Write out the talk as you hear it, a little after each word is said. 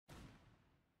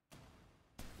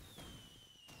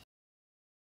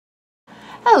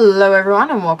Hello everyone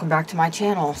and welcome back to my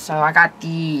channel. So I got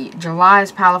the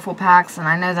July's Paletteful Packs, and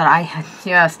I know that I had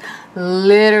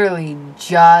literally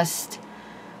just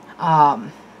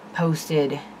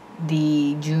posted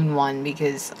the June one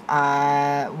because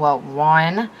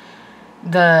one,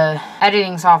 the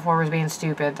editing software was being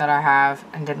stupid that I have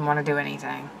and didn't want to do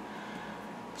anything.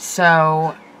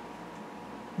 So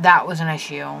that was an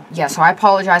issue. Yeah, so I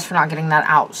apologize for not getting that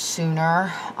out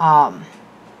sooner.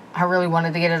 I really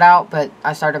wanted to get it out, but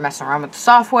I started messing around with the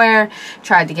software,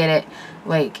 tried to get it,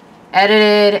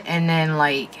 edited, and then,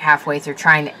 halfway through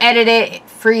trying to edit it, it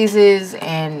freezes,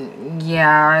 and,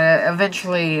 yeah,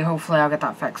 eventually, hopefully, I'll get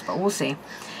that fixed, but we'll see.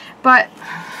 But,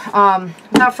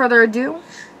 without further ado,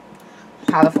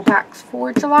 Paletteful Packs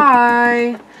for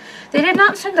July. They did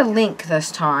not send a link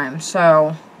this time,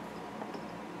 so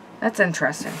that's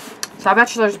interesting. So, I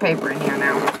bet you there's paper in here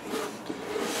now.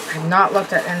 I have not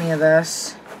looked at any of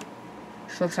this.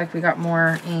 Looks like we got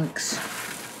more inks.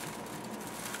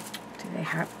 Do they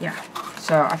have? Yeah.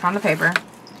 So I found the paper.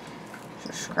 It's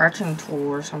a scratching tool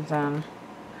or something.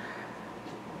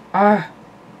 I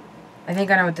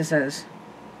think I know what this is.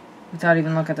 Without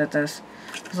even looking at this.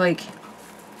 It's like,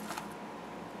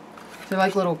 they're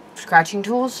like little scratching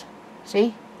tools.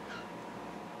 See?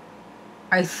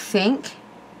 I think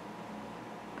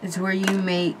it's where you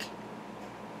make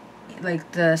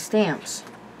the stamps.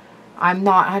 I'm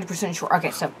not 100% sure. Okay,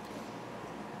 so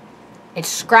it's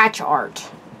scratch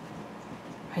art.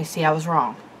 I see, I was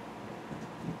wrong.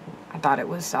 I thought it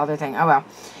was the other thing. Oh, well.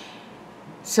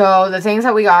 So, the things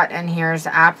that we got, and here's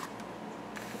the app.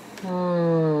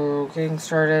 Getting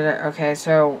started. Okay,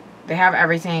 so they have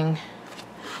everything.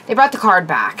 They brought the card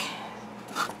back.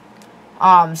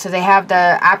 So they have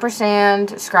the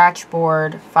ampersand scratch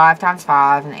board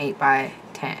 5x5 and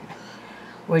 8x10,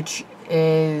 which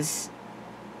is...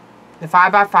 The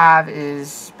 5x5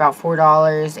 is about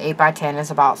 $4. 8x10 is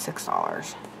about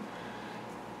 $6.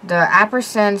 The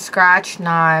ampersand scratch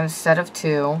knives set of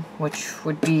 2, which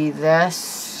would be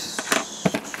this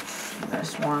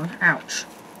one. Ouch.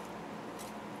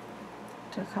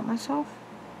 Did I cut myself?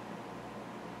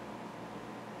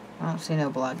 I don't see no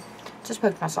blood. Just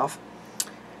poked myself.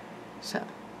 So,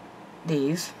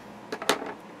 these.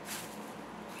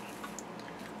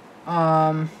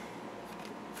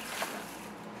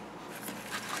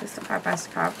 Is the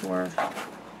 5x5 board?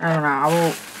 I don't know. I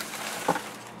will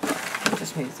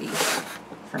just move these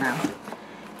for now.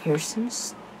 Here's some.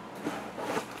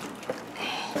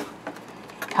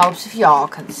 Helps if y'all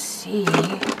can see.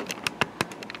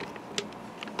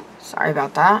 Sorry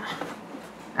about that.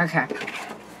 Okay.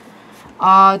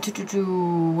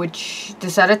 Which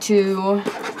the set of 2,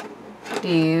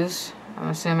 these, I'm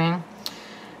assuming,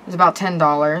 is about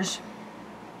 $10.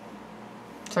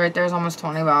 So right there's almost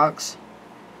 20 bucks.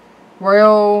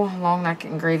 Royal long neck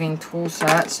engraving tool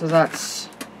set. So that's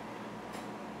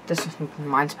this.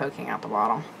 Mine's poking out the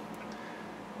bottom.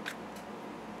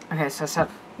 Okay, so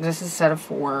this is a set of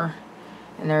 4,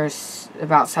 and there's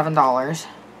about $7.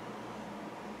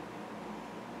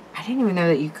 I didn't even know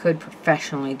that you could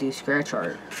professionally do scratch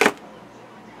art.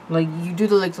 You do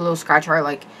the little scratch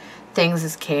art things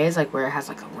as kids, where it has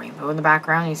a rainbow in the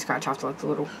background. And you scratch off the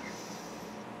little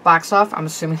black stuff. I'm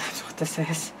assuming that's what this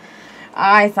is.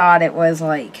 I thought it was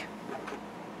where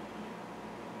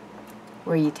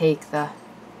you take the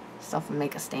stuff and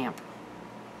make a stamp.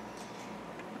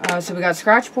 So we got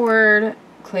scratch board,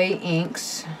 clay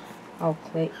inks. Oh,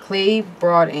 clay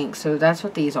broad ink. So that's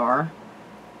what these are.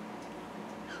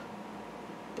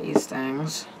 These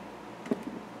things.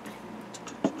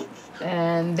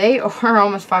 And they are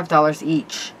almost $5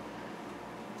 each.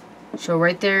 So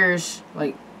right there's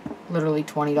literally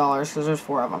 $20 because there's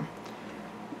 4 of them.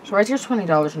 So right here's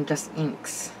 $20 in just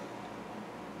inks.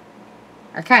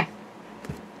 Okay.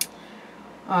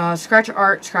 Scratch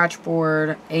art, scratch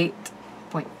board,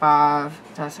 8.5.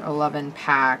 That's 11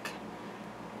 pack,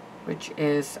 which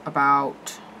is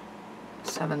about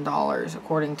 $7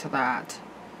 according to that.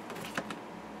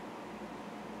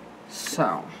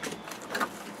 So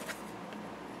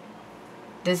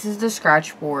this is the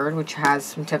scratch board, which has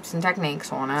some tips and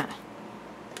techniques on it.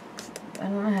 I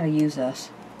don't know how to use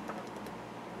this.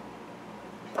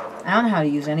 I don't know how to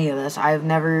use any of this. I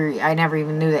never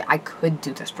even knew that I could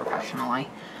do this professionally.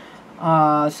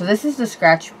 So this is the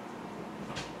scratch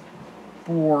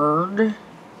board.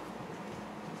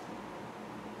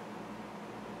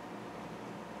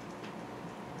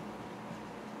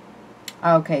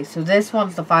 Okay, so this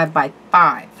one's the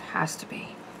 5x5. Has to be.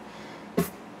 It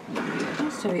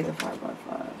has to be the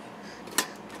 5x5.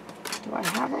 Do I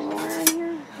have a ruler in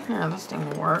here? Yeah, this thing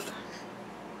will work.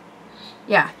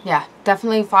 Yeah,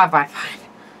 definitely 5x5.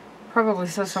 Probably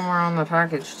says somewhere on the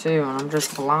package too, and I'm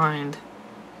just blind.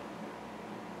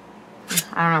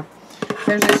 I don't know.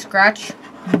 There's a scratch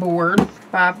board,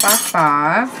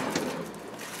 5x5.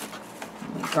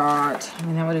 We got, I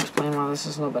mean, that would explain why this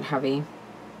is a little bit heavy.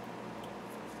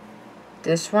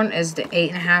 This one is the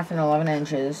 8.5 and 11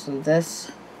 inches. So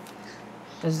this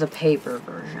is the paper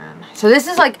version. So this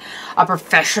is like a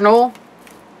professional,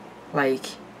 like,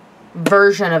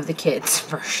 version of the kids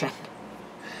version.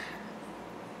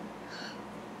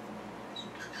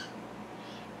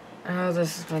 Oh,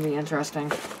 this is going to be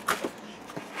interesting.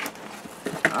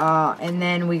 And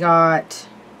then we got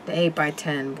the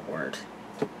 8x10 board.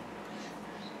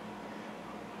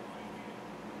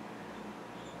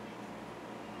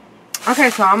 Okay,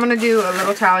 so I'm going to do a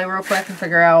little tally real quick and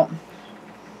figure out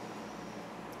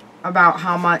about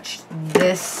how much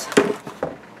this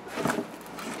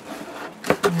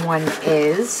one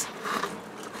is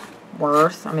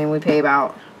worth. I mean, we pay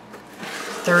about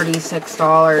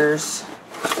 $36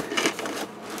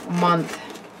 a month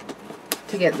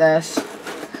to get this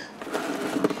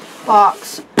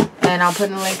box, and I'll put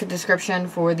in the link in the description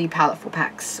for the Paletteful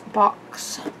Packs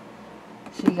box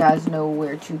so you guys know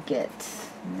where to get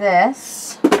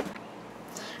this.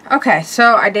 Okay,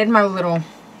 so I did my little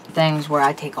things where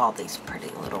I take all these pretty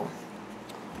little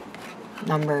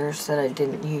numbers that I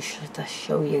didn't use to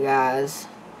show you guys,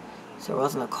 so it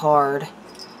wasn't a card.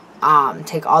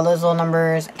 Take all those little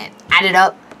numbers and add it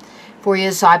up for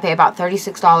you. So I pay about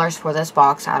 $36 for this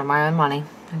box out of my own money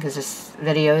because this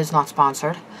video is not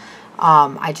sponsored.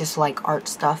 I just like art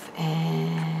stuff,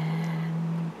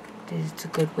 and it's a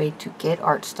good way to get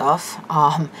art stuff.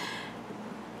 I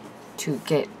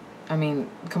mean,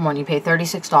 come on, you pay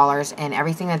 $36, and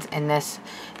everything that's in this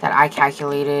that I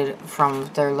calculated from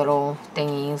their little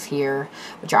thingies here,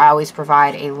 which I always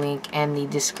provide a link in the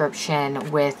description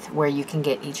with where you can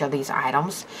get each of these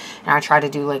items. And I try to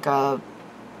do like a,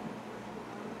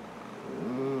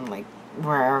 like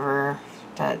wherever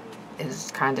that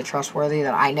is kind of trustworthy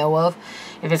that I know of.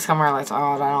 If it's somewhere like, oh,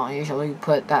 I don't usually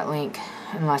put that link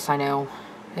unless I know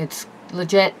it's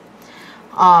legit.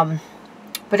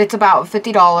 But it's about a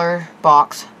 $50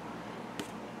 box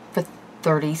for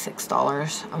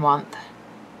 $36 a month.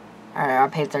 Alright, I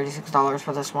paid $36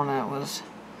 for this one, and it was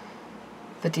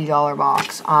a $50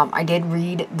 box. I did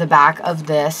read the back of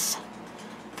this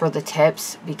for the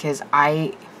tips because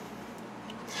I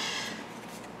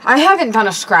haven't done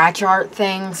a scratch art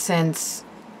thing since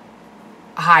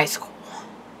high school.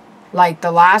 Like,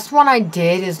 the last one I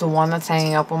did is the one that's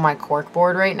hanging up on my cork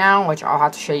board right now, which I'll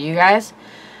have to show you guys.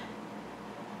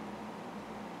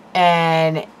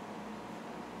 And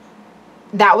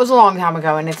that was a long time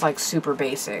ago, and it's like super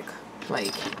basic.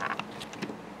 Like,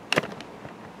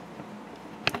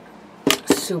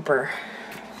 super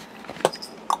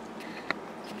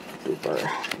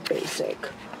basic.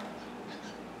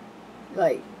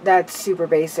 Like, that's super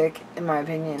basic in my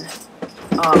opinion.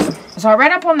 So I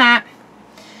read up on that,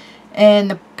 and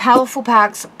the Paletteful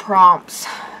Packs prompts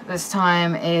this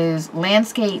time is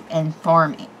landscape and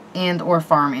farm or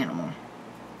farm animal.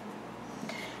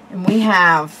 And we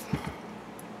have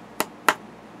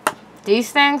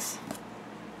these things,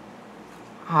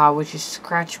 which is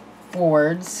scratch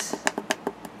boards.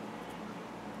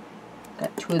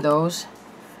 Got 2 of those.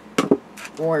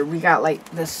 Or we got like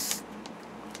this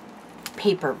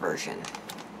paper version.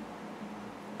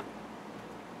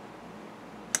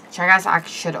 Which I guess I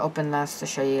should open this to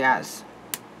show you guys.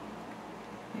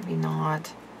 Maybe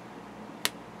not.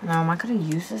 No, am I going to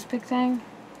use this big thing?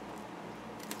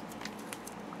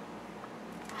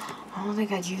 I don't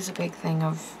think I'd use a big thing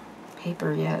of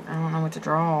paper yet. I don't know what to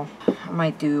draw. I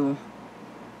might do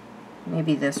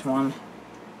maybe this one.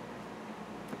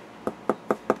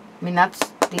 I mean,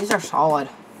 these are solid.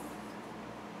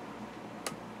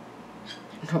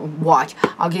 Watch.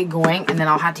 I'll get going, and then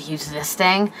I'll have to use this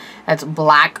thing. That's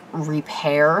black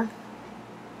repair.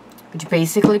 Which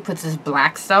basically puts this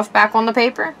black stuff back on the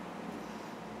paper.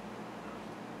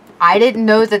 I didn't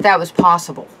know that that was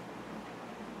possible.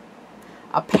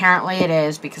 Apparently it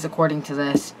is, because according to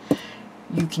this,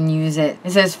 you can use it.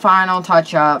 It says final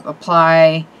touch up.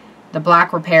 Apply the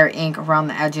black repair ink around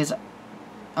the edges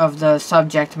of the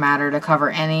subject matter to cover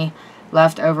any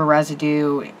leftover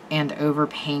residue and over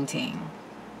painting.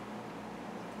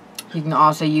 You can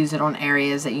also use it on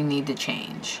areas that you need to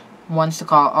change. Once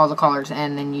all the colors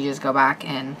in, then you just go back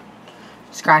and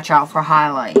scratch out for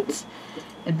highlights.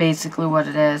 It's basically what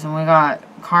it is. And we got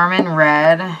Carmine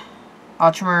Red,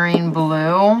 Ultramarine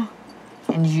Blue,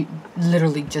 and you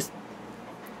literally just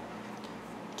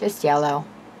yellow.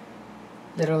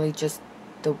 Literally just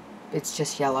it's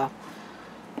just yellow.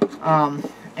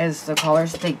 is the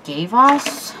colors they gave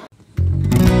us.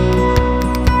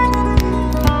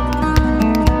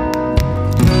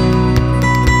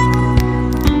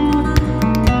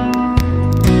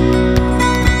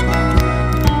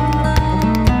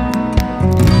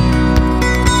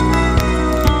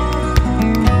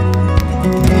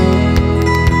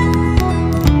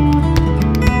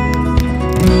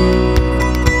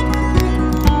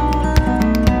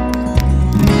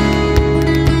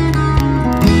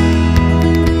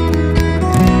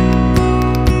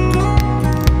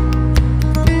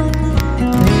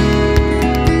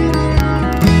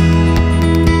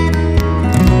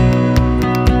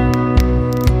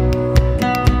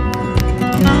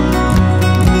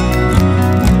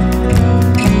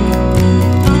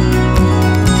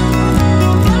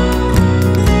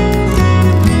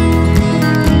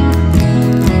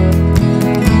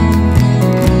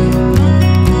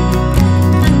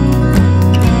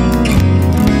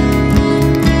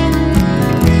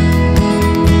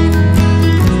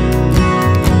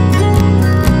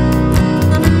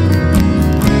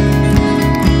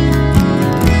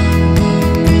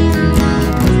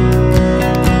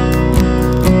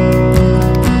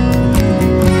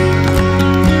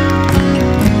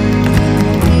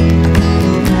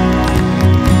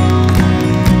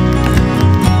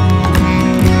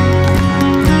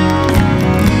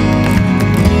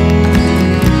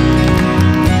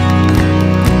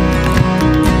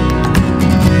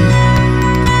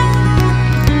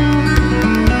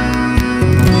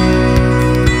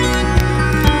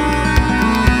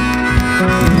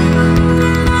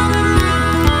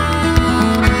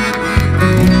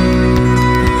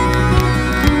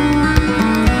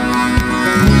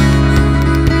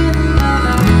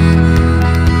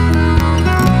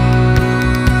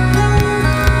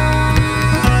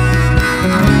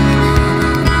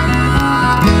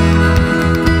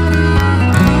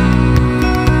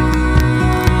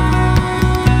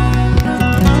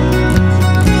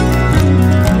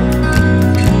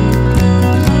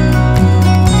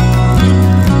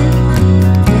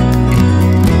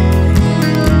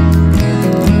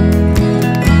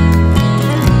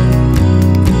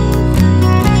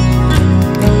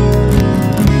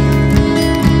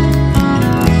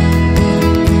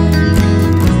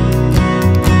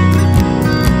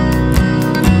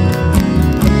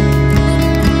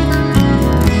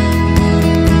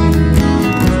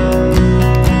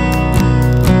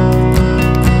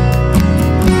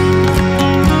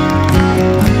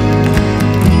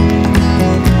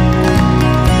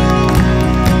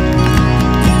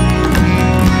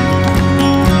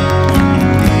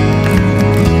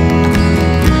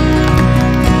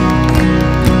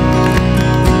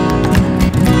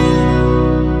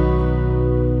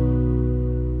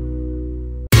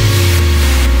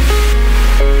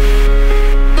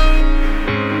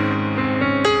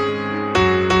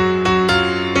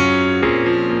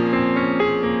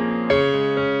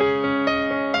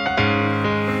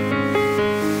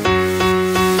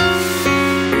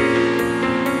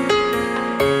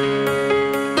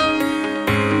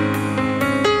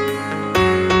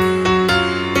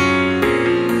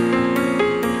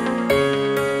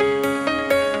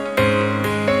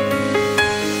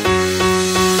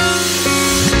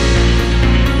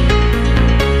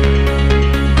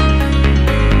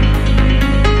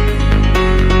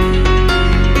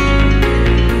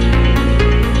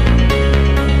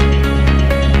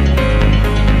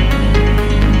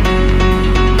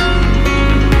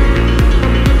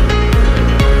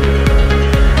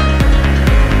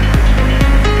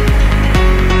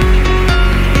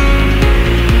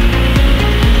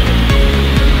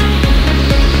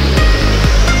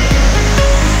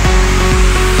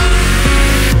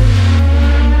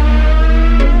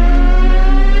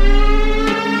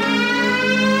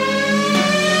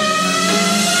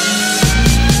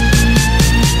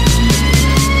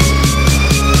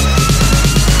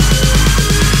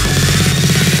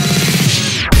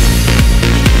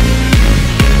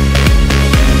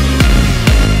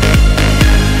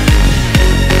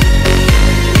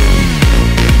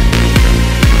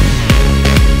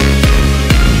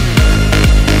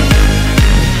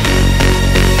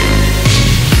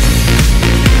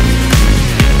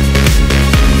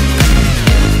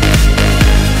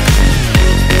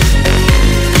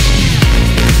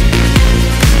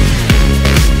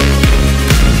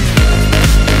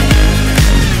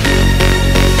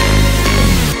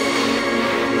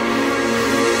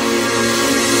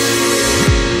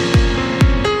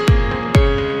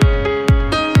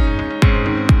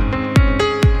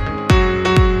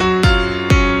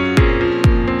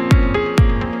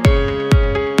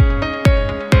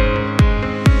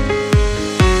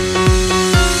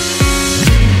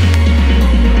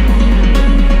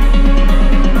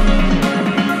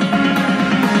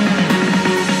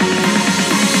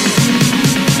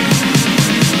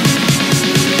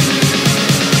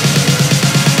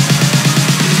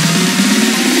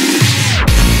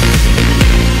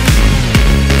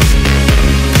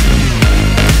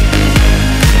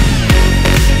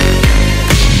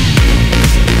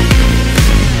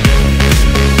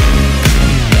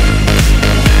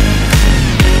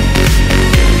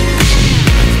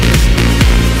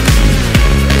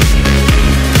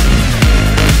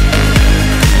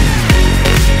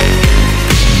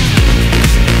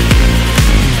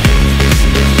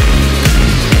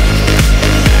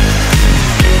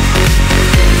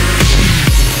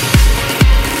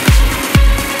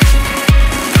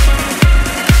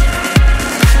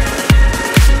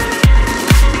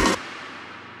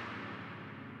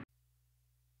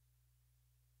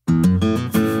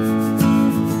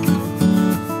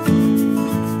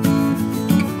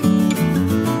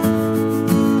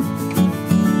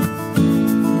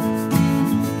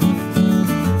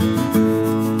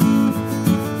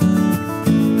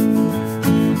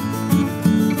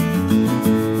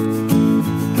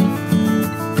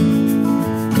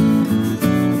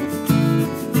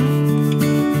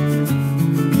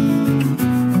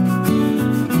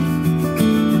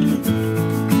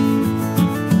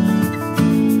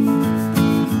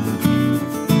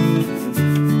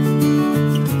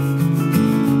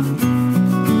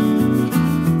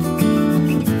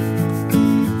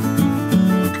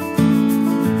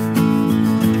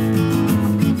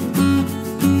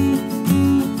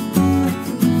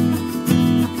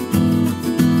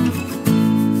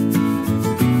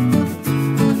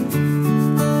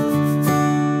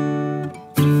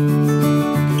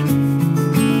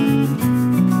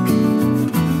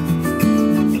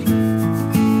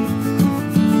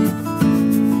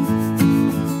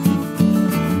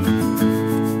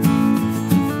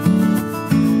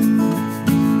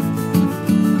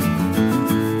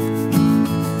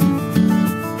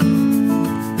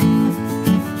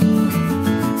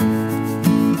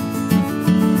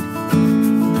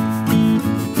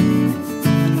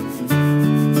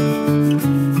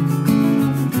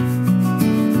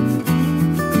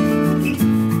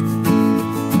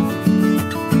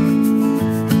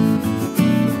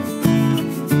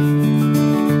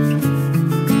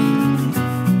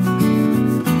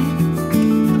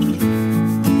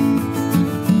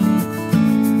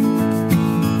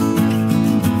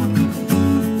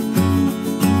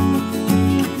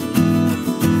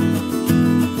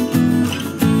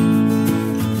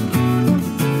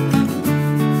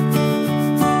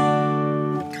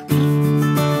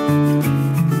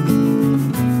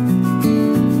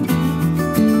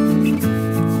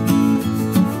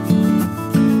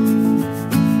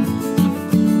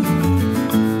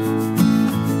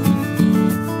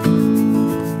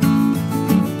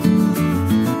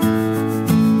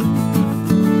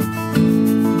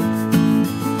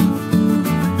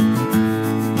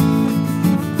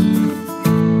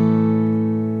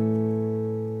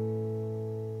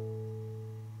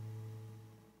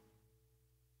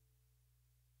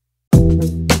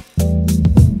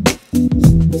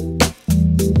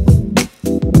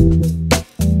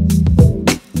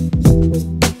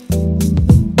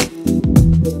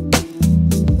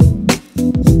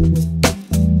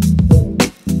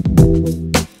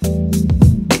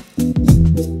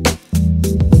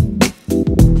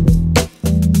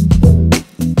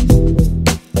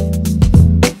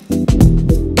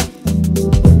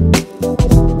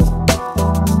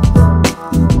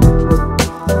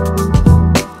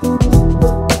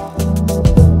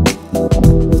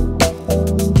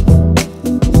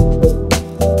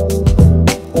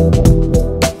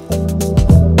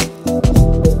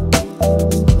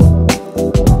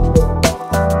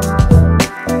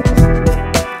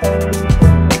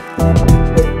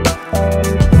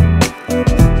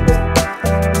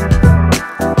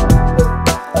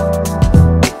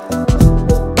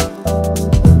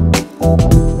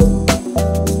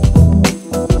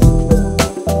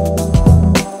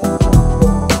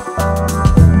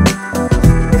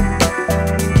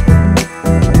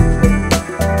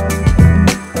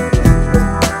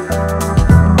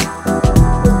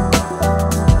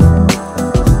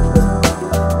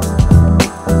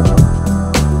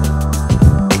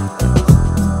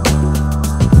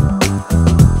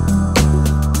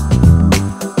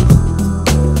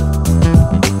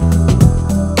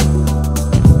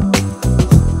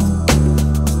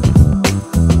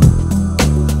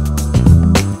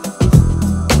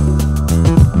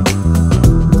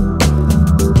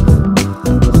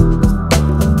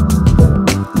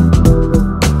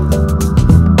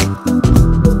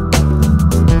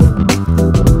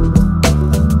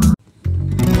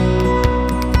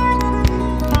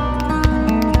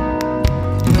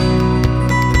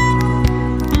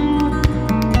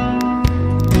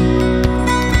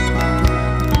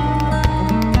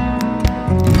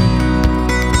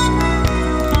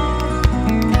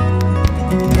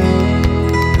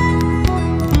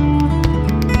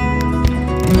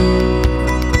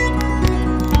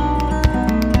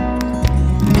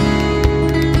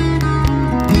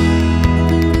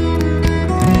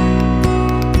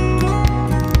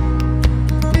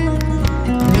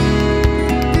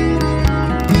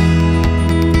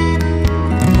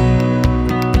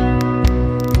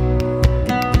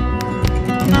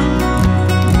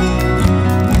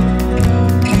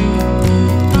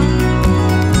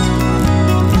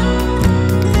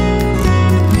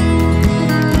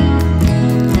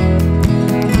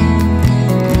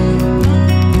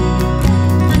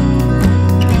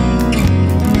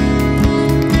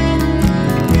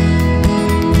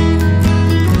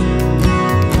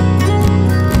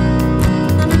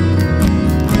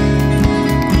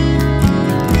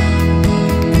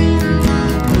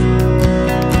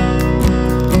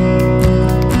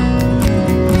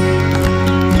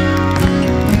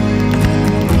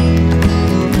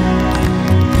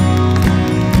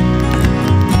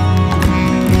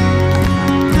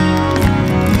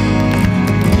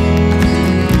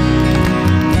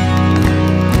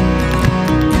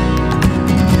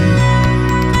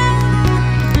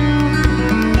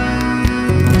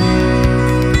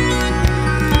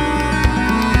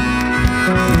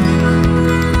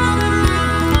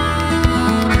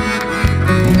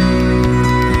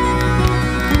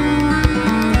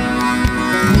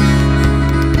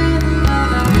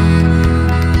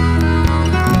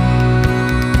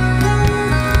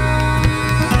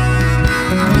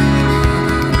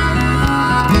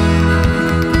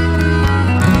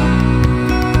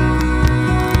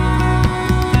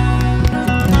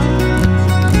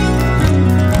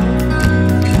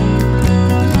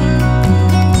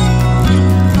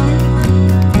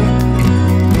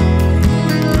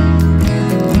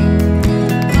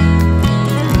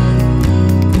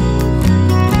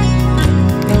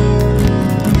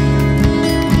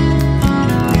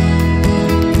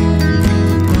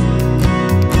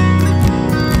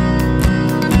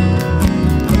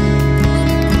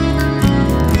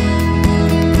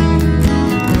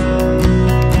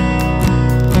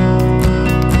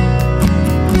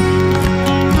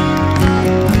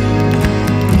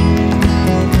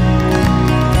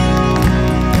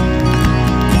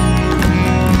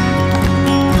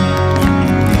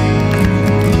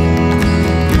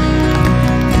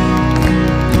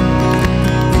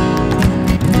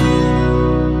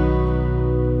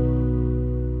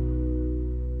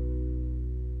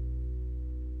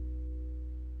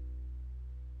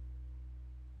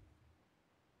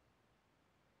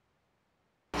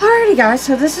 Alrighty guys,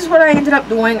 so this is what I ended up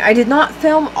doing. I did not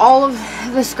film all of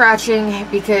the scratching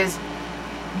because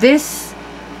this,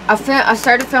 I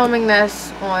started filming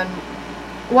this on,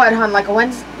 what, hon, like a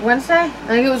Wednesday? I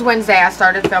think it was Wednesday I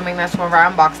started filming this whenever I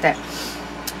unboxed it.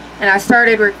 And I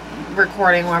started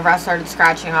recording whenever I started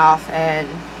scratching off and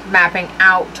mapping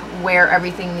out where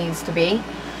everything needs to be.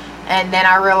 And then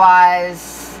I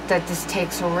realized that this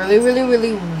takes a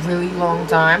really long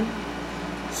time.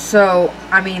 So,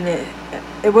 I mean,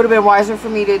 it would have been wiser for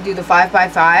me to do the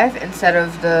 5x5 instead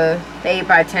of the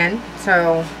 8x10.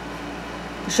 So,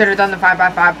 I should have done the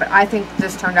 5x5, but I think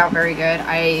this turned out very good.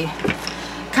 I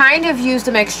kind of used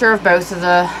a mixture of both of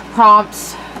the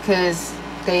prompts because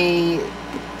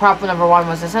prompt number 1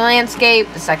 was this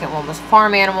landscape, the second one was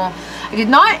farm animal. I did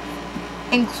not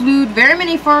include very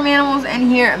many farm animals in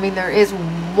here. I mean, there is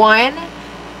one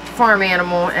farm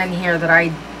animal in here that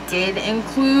I did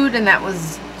include, and that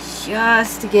was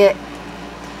just to get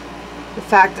the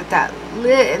fact that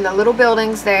lit in the little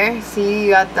buildings there. See,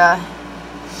 you got the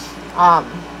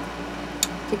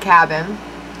cabin,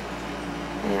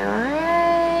 and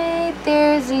right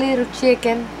there's a little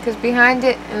chicken, because behind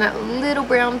it and that little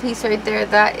brown piece right there,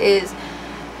 that is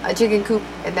a chicken coop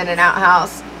and then an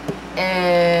outhouse.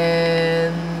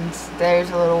 And there's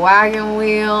a little wagon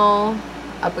wheel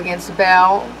up against the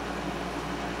bell.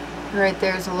 Right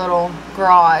there's a little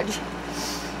garage.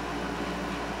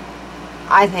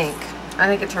 I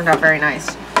think it turned out very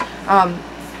nice.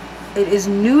 It is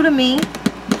new to me.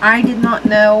 I did not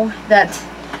know that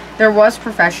there was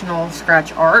professional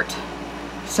scratch art,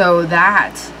 so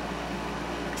that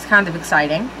is kind of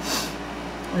exciting.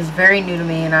 It was very new to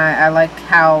me, and I like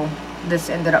how this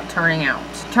ended up turning out.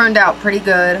 Turned out pretty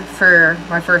good for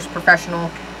my first professional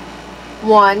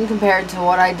one compared to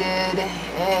what I did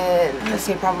in, let's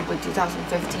say, probably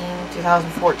 2015,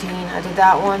 2014. I did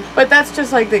that one. But that's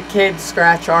just like the kids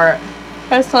scratch art.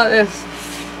 That's not this.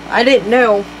 I didn't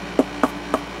know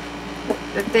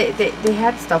that they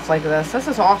had stuff like this. This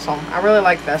is awesome. I really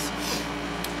like this.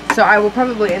 So I will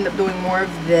probably end up doing more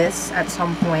of this at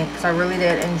some point because I really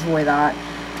did enjoy that.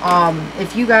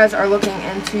 If you guys are looking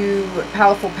into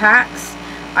Paletteful Packs,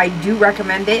 I do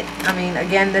recommend it. I mean,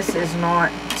 again, this is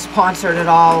not sponsored at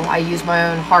all. I use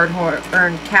my own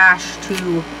hard-earned cash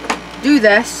to do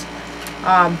this.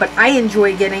 But I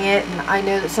enjoy getting it, and I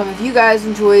know that some of you guys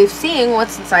enjoy seeing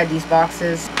what's inside these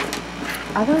boxes.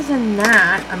 Other than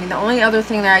that, I mean, the only other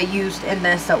thing that I used in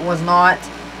this that was not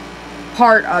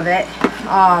part of it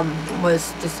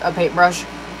was just a paintbrush.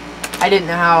 I didn't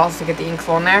know how else to get the inks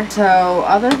on there. So,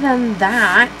 other than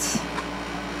that,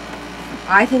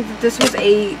 I think that this was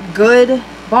a good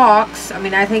box. I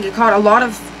mean, I think it caught a lot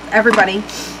of everybody,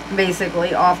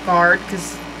 basically, off guard,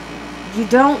 because you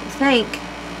don't think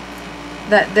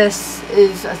that this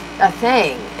is a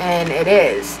thing, and it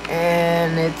is,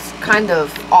 and it's kind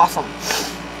of awesome.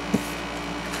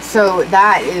 So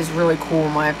that is really cool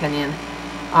in my opinion.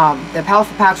 The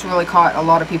Paletteful Packs really caught a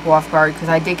lot of people off guard because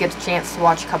I did get a chance to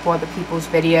watch a couple other people's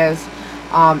videos,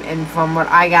 and from what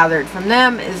I gathered from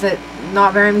them is that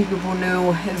not very many people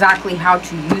knew exactly how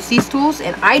to use these tools,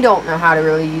 and I don't know how to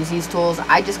really use these tools.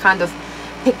 I just kind of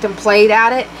picked and played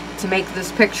at it to make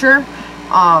this picture.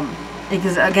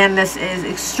 Because again, this is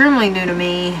extremely new to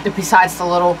me, besides the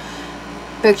little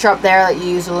picture up there that you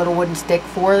use a little wooden stick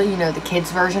for, you know, the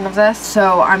kids version of this.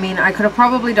 So, I mean, I could have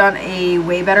probably done a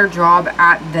way better job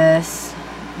at this,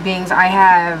 being I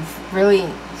have really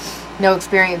no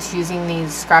experience using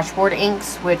these scratchboard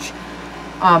inks, which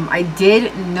I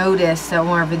did notice that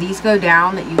whenever these go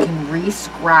down that you can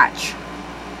re-scratch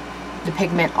the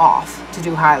pigment off to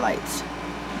do highlights.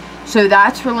 So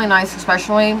that's really nice,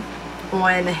 especially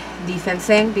on the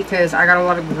fencing, because I got a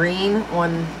lot of green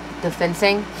on the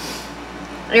fencing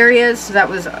areas, so that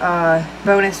was a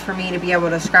bonus for me to be able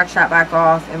to scratch that back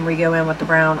off and re-go in with the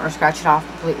brown, or scratch it off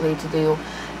completely to do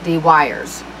the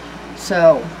wires.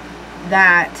 So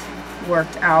that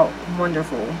worked out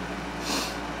wonderful.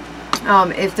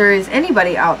 If there is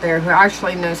anybody out there who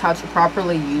actually knows how to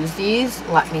properly use these,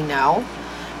 let me know,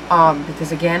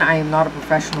 because again, I am not a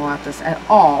professional at this at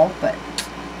all, but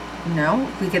you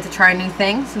know, we get to try new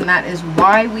things, and that is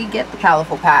why we get the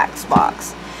Paletteful Packs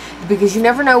box. Because you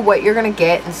never know what you're going to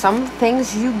get, and some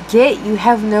things you get, you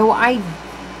have no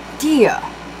idea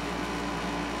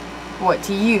what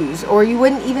to use, or you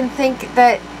wouldn't even think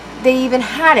that they even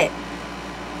had it.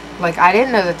 Like, I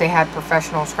didn't know that they had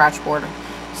professional scratchboard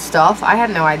stuff. I had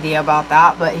no idea about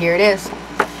that, but here it is.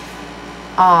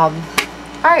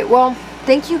 Alright, well,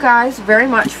 thank you guys very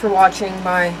much for watching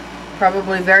my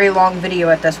probably very long video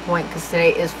at this point, because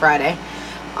today is Friday.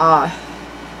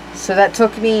 So that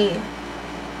took me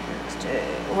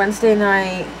Wednesday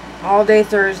night, all day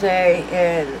Thursday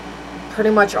and pretty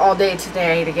much all day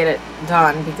today to get it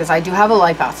done, because I do have a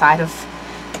life outside of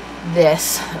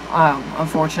this,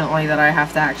 unfortunately, that I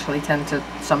have to actually tend to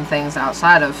some things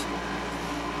outside of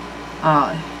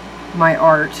my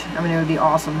art. I mean, it would be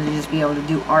awesome to just be able to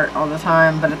do art all the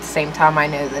time, but at the same time, I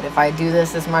know that if I do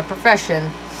this as my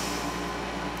profession,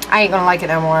 I ain't gonna like it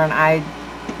no more, and I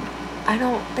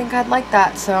don't think I'd like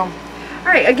that. So,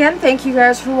 alright, again, thank you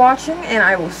guys for watching, and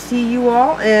I will see you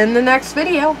all in the next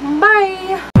video.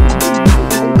 Bye!